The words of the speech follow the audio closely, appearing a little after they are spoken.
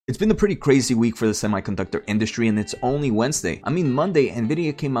It's been a pretty crazy week for the semiconductor industry, and it's only Wednesday. Monday,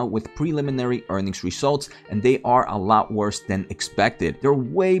 Nvidia came out with preliminary earnings results, and they are a lot worse than expected. They're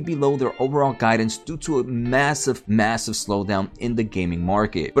way below their overall guidance due to a massive slowdown in the gaming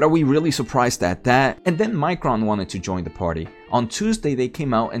market. But are we really surprised at that? And then Micron wanted to join the party. On Tuesday, they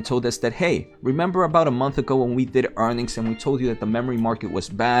came out and told us that, hey, remember about a month ago when we did earnings and we told you that the memory market was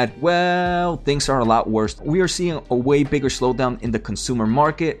bad? Well, things are a lot worse. We are seeing a way bigger slowdown in the consumer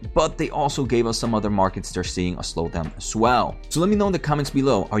market, but they also gave us some other markets they're seeing a slowdown as well. So let me know in the comments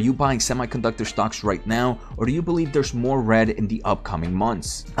below, are you buying semiconductor stocks right now, or do you believe there's more red in the upcoming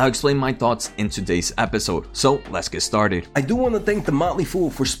months? I'll explain my thoughts in today's episode, so let's get started. I do want to thank The Motley Fool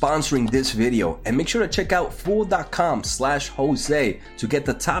for sponsoring this video, and make sure to check out fool.com/Jose to get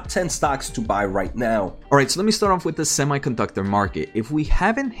the top 10 stocks to buy right now. Alright, so let me start off with the semiconductor market. If we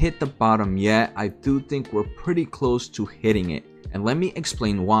haven't hit the bottom yet, I do think we're pretty close to hitting it. And let me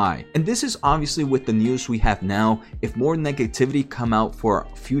explain why. And this is obviously with the news we have now. If more negativity come out for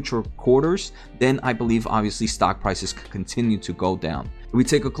future quarters, then I believe obviously stock prices could continue to go down. If we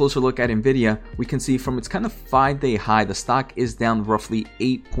take a closer look at Nvidia, we can see from its kind of 5-day high, the stock is down roughly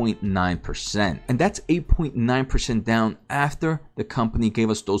 8.9%. And that's 8.9% down after the company gave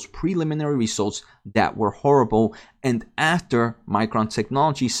us those preliminary results that were horrible, and after Micron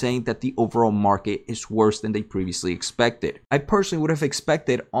Technology saying that the overall market is worse than they previously expected. I personally would have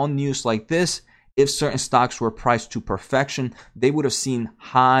expected on news like this, if certain stocks were priced to perfection, they would have seen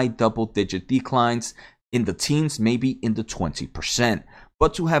high double-digit declines in the teens, maybe in the 20%.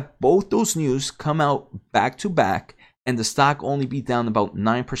 But to have both those news come out back to back and the stock only be down about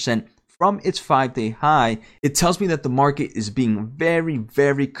 9% from its 5-day high, it tells me that the market is being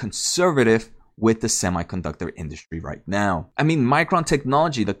very conservative with the semiconductor industry right now. Micron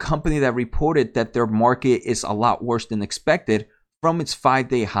Technology, the company that reported that their market is a lot worse than expected, from its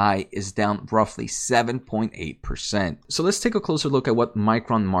 5-day high is down roughly 7.8%. So let's take a closer look at what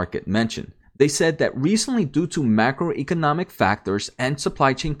Micron Market mentioned. They said that recently, due to macroeconomic factors and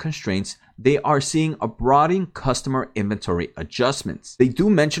supply chain constraints, they are seeing a broadening customer inventory adjustments. They do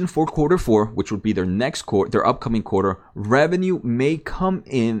mention for quarter 4, which would be their upcoming quarter, revenue may come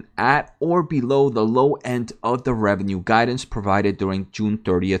in at or below the low end of the revenue guidance provided during June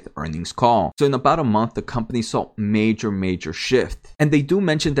 30th earnings call. So in about a month, the company saw major shift. And they do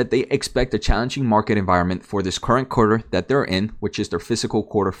mention that they expect a challenging market environment for this current quarter that they're in, which is their fiscal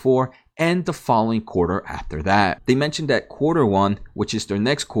quarter 4, and the following quarter after that. They mentioned that quarter 1, which is their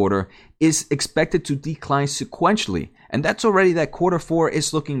next quarter, is expected to decline sequentially. And that's already that quarter 4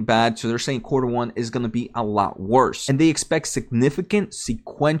 is looking bad. So they're saying quarter 1 is going to be a lot worse. And they expect significant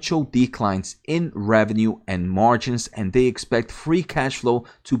sequential declines in revenue and margins. And they expect free cash flow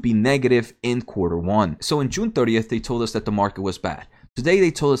to be negative in quarter 1. So in June 30th, they told us that the market was bad. Today,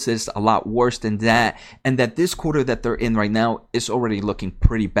 they told us it's a lot worse than that, and that this quarter that they're in right now is already looking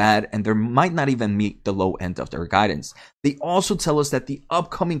pretty bad, and they might not even meet the low end of their guidance. They also tell us that the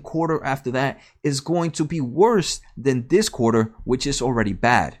upcoming quarter after that is going to be worse than this quarter, which is already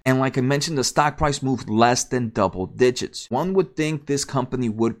bad. And like I mentioned, the stock price moved less than double digits. One would think this company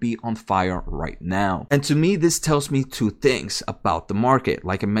would be on fire right now. And to me, this tells me two things about the market.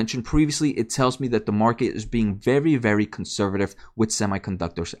 Like I mentioned previously, it tells me that the market is being very conservative with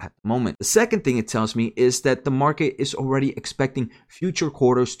semiconductors at the moment. The second thing it tells me is that the market is already expecting future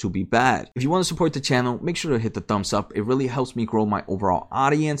quarters to be bad. If you want to support the channel, make sure to hit the thumbs up. It really helps me grow my overall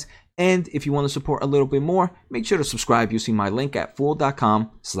audience. And if you want to support a little bit more, make sure to subscribe using my link at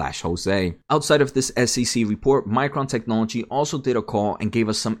fool.com/Jose. Outside of this SEC report, Micron Technology also did a call and gave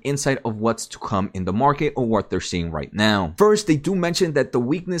us some insight of what's to come in the market or what they're seeing right now. First, they do mention that the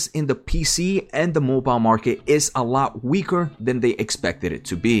weakness in the PC and the mobile market is a lot weaker than they expected it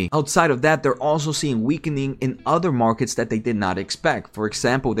to be. Outside of that, they're also seeing weakening in other markets that they did not expect. For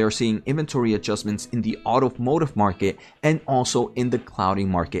example, they're seeing inventory adjustments in the automotive market and also in the clouding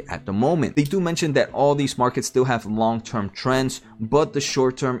market at the moment. They do mention that all these markets still have long-term trends, but the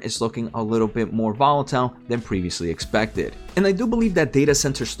short term is looking a little bit more volatile than previously expected. And I do believe that data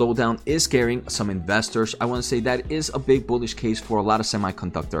center slowdown is scaring some investors. I want to say that is a big bullish case for a lot of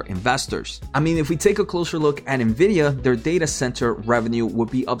semiconductor investors. If we take a closer look at Nvidia, their data center revenue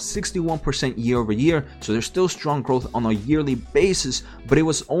would be up 61% year over year, so there's still strong growth on a yearly basis, but it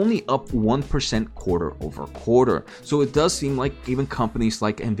was only up 1% quarter over quarter. So it does seem like even companies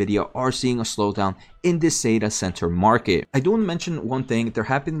like Nvidia are seeing a slowdown in this data center market. I do want to mention one thing. There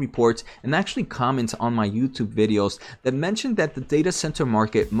have been reports and actually comments on my YouTube videos that mention that the data center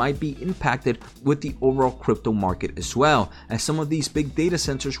market might be impacted with the overall crypto market as well, as some of these big data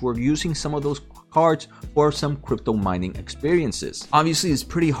centers were using some of those cards or some crypto mining experiences. Obviously, it's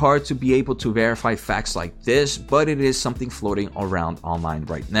pretty hard to be able to verify facts like this, but it is something floating around online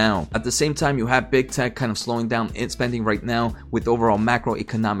right now. At the same time, you have big tech kind of slowing down its spending right now with overall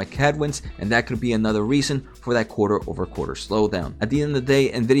macroeconomic headwinds, and that could be another reason for that quarter-over-quarter slowdown. At the end of the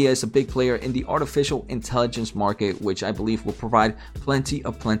day, Nvidia is a big player in the artificial intelligence market, which I believe will provide plenty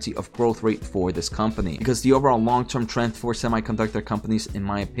of growth rate for this company, because the overall long-term trend for semiconductor companies, in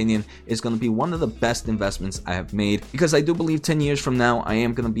my opinion, is going to be one of the best investments I have made, because I do believe 10 years from now I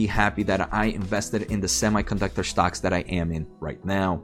am going to be happy that I invested in the semiconductor stocks that I am in right now.